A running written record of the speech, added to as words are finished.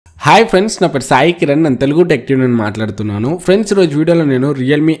Hi friends, నా పేరు సాయి కిరణ్. నేను తెలుగు టెక్ ట్యూన్ మాట్లాడుతున్నాను. ఫ్రెండ్స్, ఈరోజు వీడియోలో నేను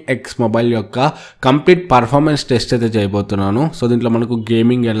Realme X మొబైల్ యొక్క కంప్లీట్ పర్ఫార్మెన్స్ టెస్ట్ అయితే చేయబోతున్నాను. సో దీంట్లో మనకు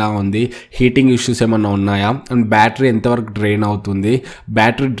గేమింగ్ ఎలా ఉంది, హీటింగ్ ఇష్యూస్ ఏమన్నా ఉన్నాయా, అండ్ బ్యాటరీ ఎంతవరకు డ్రైన్ అవుతుంది,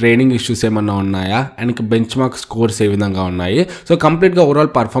 బ్యాటరీ డ్రైనింగ్ ఇష్యూస్ ఏమన్నా ఉన్నాయా, అండ్ ఇంకా బెంచ్ మార్క్ స్కోర్స్ ఏ విధంగా ఉన్నాయి. సో కంప్లీట్గా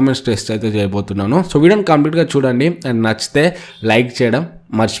ఓవరాల్ పర్ఫార్మెన్స్ టెస్ట్ అయితే చేయబోతున్నాను. సో వీడియోని కంప్లీట్గా చూడండి అండ్ నచ్చితే లైక్ చేయడం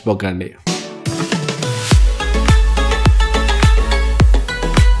మర్చిపోకండి.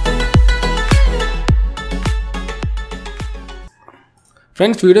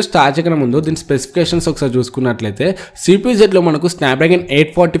 ఫ్రెండ్స్, వీడియో స్టార్ట్ చేయడం ముందు దీని స్పెసిఫికేషన్స్ ఒకసారి చూసుకున్నట్లయితే సిపిజెడ్లో మనకు స్నాప్డ్రాగన్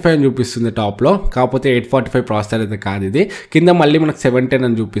 845 అని చూపిస్తుంది టాప్లో. కాకపోతే 845 ప్రాసెసర్ అయితే కాదు, ఇది కింద మళ్ళీ మనకు 710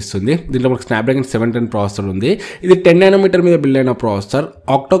 అని చూపిస్తుంది. దీంట్లో మనకు స్నాప్డ్రాగన్ 710 ప్రాసెసర్ ఉంది. ఇది 10 nm మీద బిల్డ్ అయిన ప్రాసెసర్,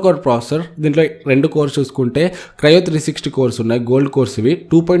 ఆక్టోకోర్ ప్రాసెసర్. దీంట్లో 2 కోర్స్ చూసుకుంటే క్రయో 360 కోర్స్ ఉన్నాయి, గోల్డ్ కోర్స్ ఇవి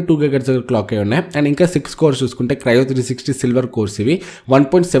 2.2 GHz క్లాక్ అయి ఉన్నాయి. అండ్ ఇంకా 6 కోర్స్ చూసుకుంటే క్రయో 360 సిల్వర్ కోర్స్ ఇవి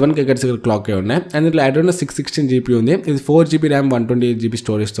 1.7 GHz క్లాక్ అయి ఉన్నాయి. అండ్ దీంట్లో Adreno 616 GB ఉంది. ఇది 4GB ర్యామ్ 128 GB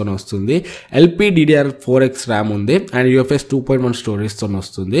స్టోరేజ్తో వస్తుంది. LPDDR4X ర్యామ్ ఉంది అండ్ UFS 2.1 స్టోరేజ్తో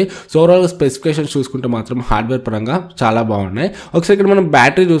వస్తుంది. సో ఓవరాల్ స్పెసిఫికేషన్స్ చూసుకుంటే మాత్రం హార్డ్వేర్ పరంగా చాలా బాగున్నాయి. ఒకసారి ఇక్కడ మనం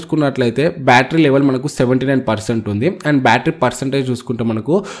బ్యాటరీ చూసుకున్నట్లయితే బ్యాటరీ లెవెల్ మనకు 79% ఉంది అండ్ బ్యాటరీ పర్సెంటేజ్ చూసుకుంటే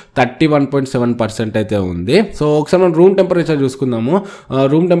మనకు 31.7% అయితే ఉంది. సో ఒకసారి మనం రూమ్ టెంపరేచర్ చూసుకుందాము.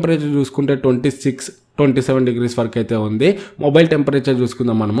 రూమ్ టెంపరేచర్ చూసుకుంటే 27 degrees వరకు అయితే ఉంది. మొబైల్ టెంపరేచర్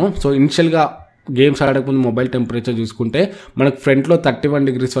చూసుకుందాం మనము. సో ఇనిషియల్గా గేమ్స్ ఆడకముందు మొబైల్ టెంపరేచర్ చూసుకుంటే మనకు ఫ్రంట్లో 31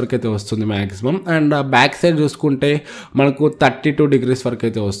 degrees వరకు అయితే వస్తుంది మ్యాక్సిమం. అండ్ బ్యాక్ సైడ్ చూసుకుంటే మనకు 32 degrees వరకు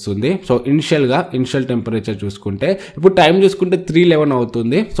అయితే వస్తుంది. సో ఇనిషియల్ టెంపరేచర్ చూసుకుంటే ఇప్పుడు టైం చూసుకుంటే 3:11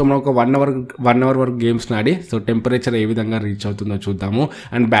 అవుతుంది. సో మనం ఒక 1 hour వరకు గేమ్స్ ఆడి సో టెంపరేచర్ ఏ విధంగా రీచ్ అవుతుందో చూద్దాము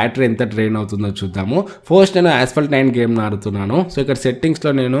అండ్ బ్యాటరీ ఎంత డ్రైన్ అవుతుందో చూద్దాము. ఫస్ట్ నేను Asphalt 9 గేమ్ ఆడుతున్నాను. సో ఇక్కడ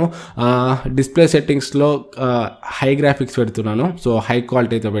సెట్టింగ్స్లో నేను డిస్ప్లే సెట్టింగ్స్లో హై గ్రాఫిక్స్ పెడుతున్నాను. సో హై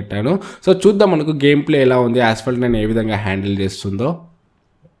క్వాలిటీ అయితే పెట్టాను. సో చూద్దాం మనకు గేమ్ ప్లే ఎలా ఉంది, Asphalt 9 ఏ విధంగా హ్యాండిల్ చేస్తుందో.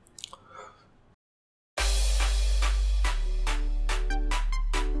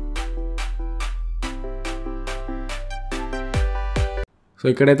 సో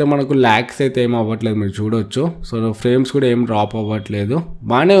ఇక్కడైతే మనకు ల్యాగ్స్ అయితే ఏం అవ్వట్లేదు, మీరు చూడొచ్చు. సో ఫ్రేమ్స్ కూడా ఏం డ్రాప్ అవ్వట్లేదు,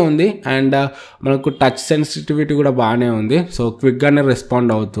 బాగానే ఉంది. అండ్ మనకు టచ్ సెన్సిటివిటీ కూడా బాగానే ఉంది. సో క్విక్గానే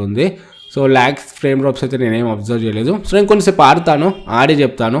రెస్పాండ్ అవుతుంది. సో ల్యాగ్స్ ఫ్రేమ్ డ్రాప్స్ అయితే నేనేం అబ్జర్వ్ చేయలేదు. సో నేను కొంచెంసేపు ఆడి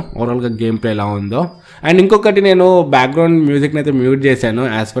చెప్తాను ఓవరాల్గా గేమ్ ప్లే ఎలా ఉందో. అండ్ ఇంకొకటి, నేను బ్యాక్గ్రౌండ్ మ్యూజిక్ని అయితే మ్యూట్ చేశాను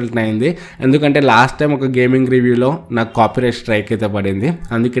Asphalt 9ది. ఎందుకంటే లాస్ట్ టైం ఒక గేమింగ్ రివ్యూలో నాకు కాపీరైట్ స్ట్రైక్ అయితే పడింది,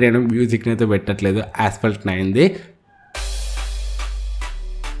 అందుకే నేను మ్యూజిక్ని అయితే పెట్టట్లేదు Asphalt 9ది.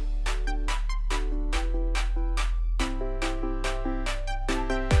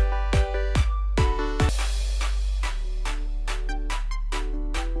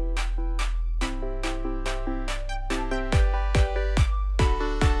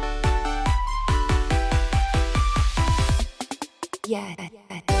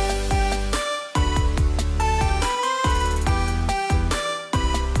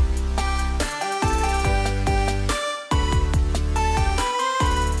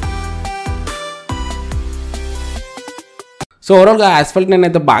 సో ఓవరాల్గా Asphalt 9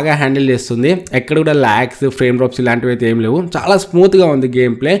 అయితే బాగా హ్యాండిల్ చేస్తుంది. ఎక్కడ కూడా ల్యాగ్స్, ఫ్రేమ్ డ్రాప్స్ ఇలాంటివి అయితే ఏం లేవు. చాలా స్మూత్గా ఉంది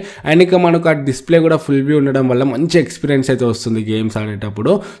గేమ్ ప్లే. అండ్ ఇంకా మనకు ఆ డిస్ప్లే కూడా ఫుల్ వ్యూ ఉండడం వల్ల మంచి ఎక్స్పీరియన్స్ అయితే వస్తుంది గేమ్స్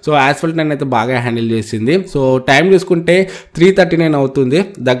ఆడేటప్పుడు. సో Asphalt 9 అయితే బాగా హ్యాండిల్ చేసింది. సో టైం చూసుకుంటే 3:39 అవుతుంది.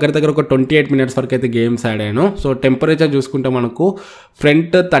 దగ్గర ఒక 28 minutes వరకు అయితే గేమ్స్ ఆడాను. సో టెంపరేచర్ చూసుకుంటే మనకు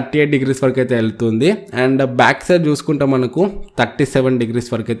ఫ్రంట్ 38 degrees వరకు అయితే వెళ్తుంది అండ్ బ్యాక్ సైడ్ చూసుకుంటే మనకు 37 degrees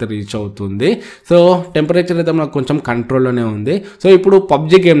వరకు అయితే రీచ్ అవుతుంది. సో టెంపరేచర్ అయితే మనకు కొంచెం కంట్రోల్లోనే ఉంది. సో ఇప్పుడు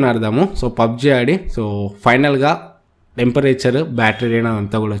PUBG గేమ్ ఆడదాము. సో PUBG ఆడి సో ఫైనల్గా టెంపరేచర్, బ్యాటరీ డ్రైన్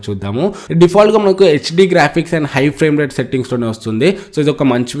అంతా కూడా చూద్దాము. డిఫాల్ట్గా మనకు HD graphics and high frame rate సెట్టింగ్స్లోనే వస్తుంది. సో ఇది ఒక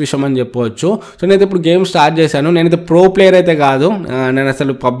మంచి విషయం అని చెప్పవచ్చు. సో నేనైతే ఇప్పుడు గేమ్ స్టార్ట్ చేశాను. నేనైతే ప్రో ప్లేయర్ అయితే కాదు, నేను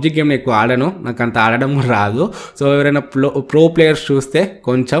అసలు PUBG గేమ్ని ఎక్కువ ఆడను, నాకు అంత ఆడడం రాదు. సో ఎవరైనా ప్రో ప్లేయర్స్ చూస్తే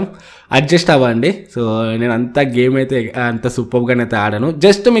కొంచెం అడ్జస్ట్ అవ్వండి. సో నేను అంతా గేమ్ అయితే అంత సూపర్గానే అయితే ఆడాను.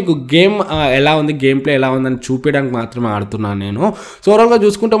 జస్ట్ మీకు గేమ్ ఎలా ఉంది, గేమ్ ప్లే ఎలా ఉందని చూపించడానికి మాత్రమే ఆడుతున్నాను నేను. సో ఓవరాల్గా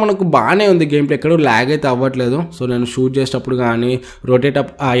చూసుకుంటే మనకు బాగానే ఉంది గేమ్ ప్లే, ఎక్కడో ల్యాగ్ అయితే అవ్వట్లేదు. సో నేను షూట్ చేసేటప్పుడు కానీ రొటేట్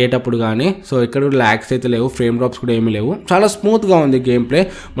అయ్యేటప్పుడు కానీ సో ఎక్కడ ల్యాగ్స్ అయితే లేవు, ఫ్రేమ్ డ్రాప్స్ కూడా ఏమీ లేవు. చాలా స్మూత్గా ఉంది గేమ్ ప్లే.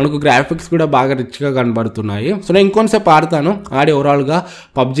 మనకు గ్రాఫిక్స్ కూడా బాగా రిచ్గా కనబడుతున్నాయి. సో నేను ఇంకొంతసేపు ఆడతాను, ఆడి ఓవరాల్గా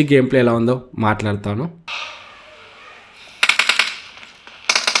PUBG గేమ్ ప్లే ఎలా ఉందో మాట్లాడతాను.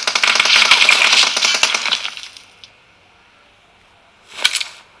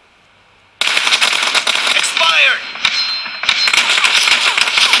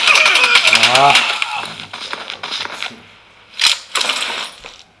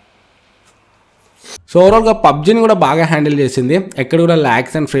 సో ఓవరాల్గా పబ్జీని కూడా బాగా హ్యాండిల్ చేసింది, ఎక్కడ కూడా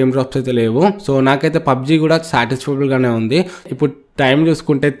ల్యాగ్స్ అండ్ ఫ్రేమ్ డ్రాప్స్ అయితే లేవు. సో నాకైతే పబ్జీ కూడా సాటిస్ఫైబుల్గానే ఉంది. ఇప్పుడు టైం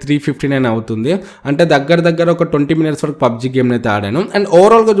చూసుకుంటే 3:59 అవుతుంది, అంటే దగ్గర ఒక 20 మినిట్స్ వరకు పబ్జీ గేమ్ని అయితే ఆడాను. అండ్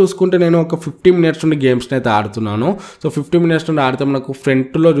ఓవరాల్గా చూసుకుంటే నేను ఒక 50 మినిట్స్ నుండి గేమ్స్ని అయితే ఆడుతున్నాను. సో 50 మినిట్స్ నుండి ఆడితే మనకు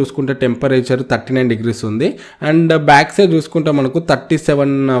ఫ్రంట్లో చూసుకుంటే టెంపరేచర్ 39 డిగ్రీస్ ఉంది, అండ్ బ్యాక్ సైడ్ చూసుకుంటే మనకు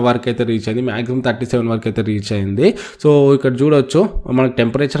 37 వరకు అయితే రీచ్ అయింది, మ్యాక్సిమం 37 వరకు అయితే రీచ్ అయింది. సో ఇక్కడ చూడొచ్చు మనకు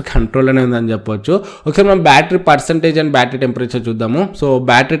టెంపరేచర్ కంట్రోల్లోనే ఉందని చెప్పొచ్చు. ఒకసారి మనం battery percentage and battery temperature చూద్దాము. సో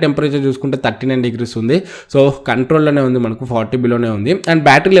బ్యాటరీ టెంపరేచర్ చూసుకుంటే 39 డిగ్రీస్ ఉంది, సో కంట్రోల్లోనే ఉంది, మనకు 40 బిలోనే ఉంది. అండ్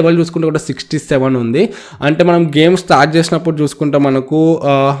బ్యాటరీ లెవెల్ చూసుకుంటే కూడా 67 ఉంది, అంటే మనం గేమ్ స్టార్ట్ చేసినప్పుడు చూసుకుంటే మనకు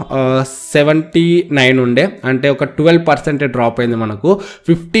 79 ఉండే, అంటే ఒక 12% డ్రాప్ అయింది. మనకు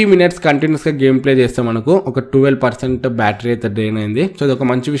 50 మినిట్స్ కంటిన్యూస్గా గేమ్ ప్లే చేస్తే మనకు ఒక 12% బ్యాటరీ అయితే డ్రైన్ అయింది. సో ఇది ఒక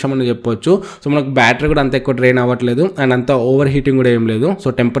మంచి విషయం అని చెప్పొచ్చు. సో మనకు బ్యాటరీ కూడా అంత ఎక్కువ డ్రైన్ అవ్వట్లేదు, అండ్ అంత ఓవర్ హీటింగ్ కూడా ఏం లేదు. సో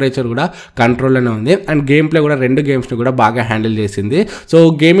టెంపరేచర్ కూడా కంట్రోల్లోనే ఉంది, అండ్ గేమ్ ప్లే కూడా 2 గేమ్స్ని కూడా బాగా హ్యాండిల్ చేసింది. సో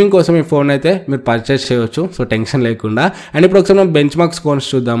గేమింగ్ కోసం ఈ ఫోన్ అయితే మీరు పర్చేస్ చేయవచ్చు, సో టెన్షన్ లేకుండా. అండ్ ఇప్పుడు ఒకసారి మనం బెంచ్ మార్క్ స్కోర్స్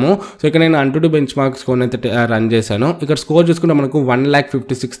చూద్దాము. సో ఇక్కడ నేను అంటూ బెంచ్ మార్క్ స్కోర్ అయితే రన్ చేశాను. ఇక్కడ స్కోర్ చూసుకుంటే మనకు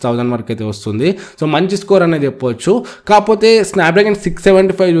 1,56,000 వరకు అయితే వస్తుంది. సో మంచి స్కోర్ అనేది చెప్పవచ్చు. కాకపోతే స్నాప్డ్రాగన్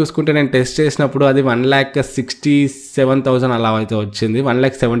 675 చూసుకుంటే నేను టెస్ట్ చేసినప్పుడు అది 1,67,000 అలా అయితే వచ్చింది,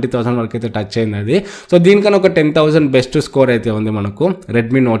 1,70,000 వరకు అయితే టచ్ అయింది అది. సో దీనికన్నా ఒక 10,000 బెస్ట్ స్కోర్ అయితే ఉంది మనకు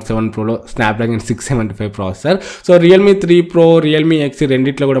Redmi note 7 ప్రోలో Snapdragon 675 processor. So Realme 3 pro, Realme X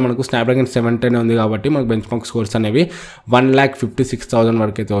రెండిట్లో కూడా మనకు స్నాప్డ్రాగన్ 710 ఉంది కాబట్టి మనకు బెంచ్ మార్క్ స్కోర్స్ అనేవి 1,56,000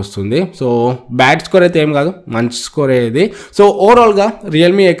 వరకు అయితే వస్తుంది. సో బ్యాడ్ స్కోర్ అయితే ఏం కాదు, మంచి స్కోర్ ఇది. సో ఓవరాల్గా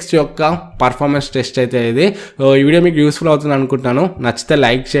రియల్మీ ఎక్స్ యొక్క పర్ఫార్మెన్స్ టెస్ట్ అయితే ఇది. సో ఈ వీడియో మీకు యూస్ఫుల్ అవుతుంది అనుకుంటున్నాను. నచ్చితే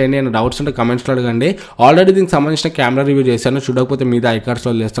లైక్ చేయండి, అండ్ డౌట్స్ ఉంటే కమెంట్స్లో అడగండి. ఆల్రెడీ దీనికి సంబంధించిన కెమెరా రివ్యూ చేశాను, చూడకపోతే మీద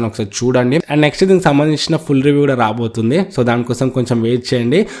ఐకార్డ్స్లో చేస్తాను, ఒకసారి చూడండి. అండ్ నెక్స్ట్ దీనికి సంబంధించిన ఫుల్ రివ్యూ కూడా రాబోతుంది. సో దానికోసం కొంచెం వెయిట్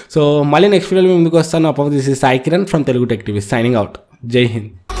చేయండి. సో మళ్ళీ నెక్స్ట్ వీడియోలో ముందుకు వస్తాను. అప్పుడు this is Sai Kiran from Telugu tech TV signing out. జై హింద్.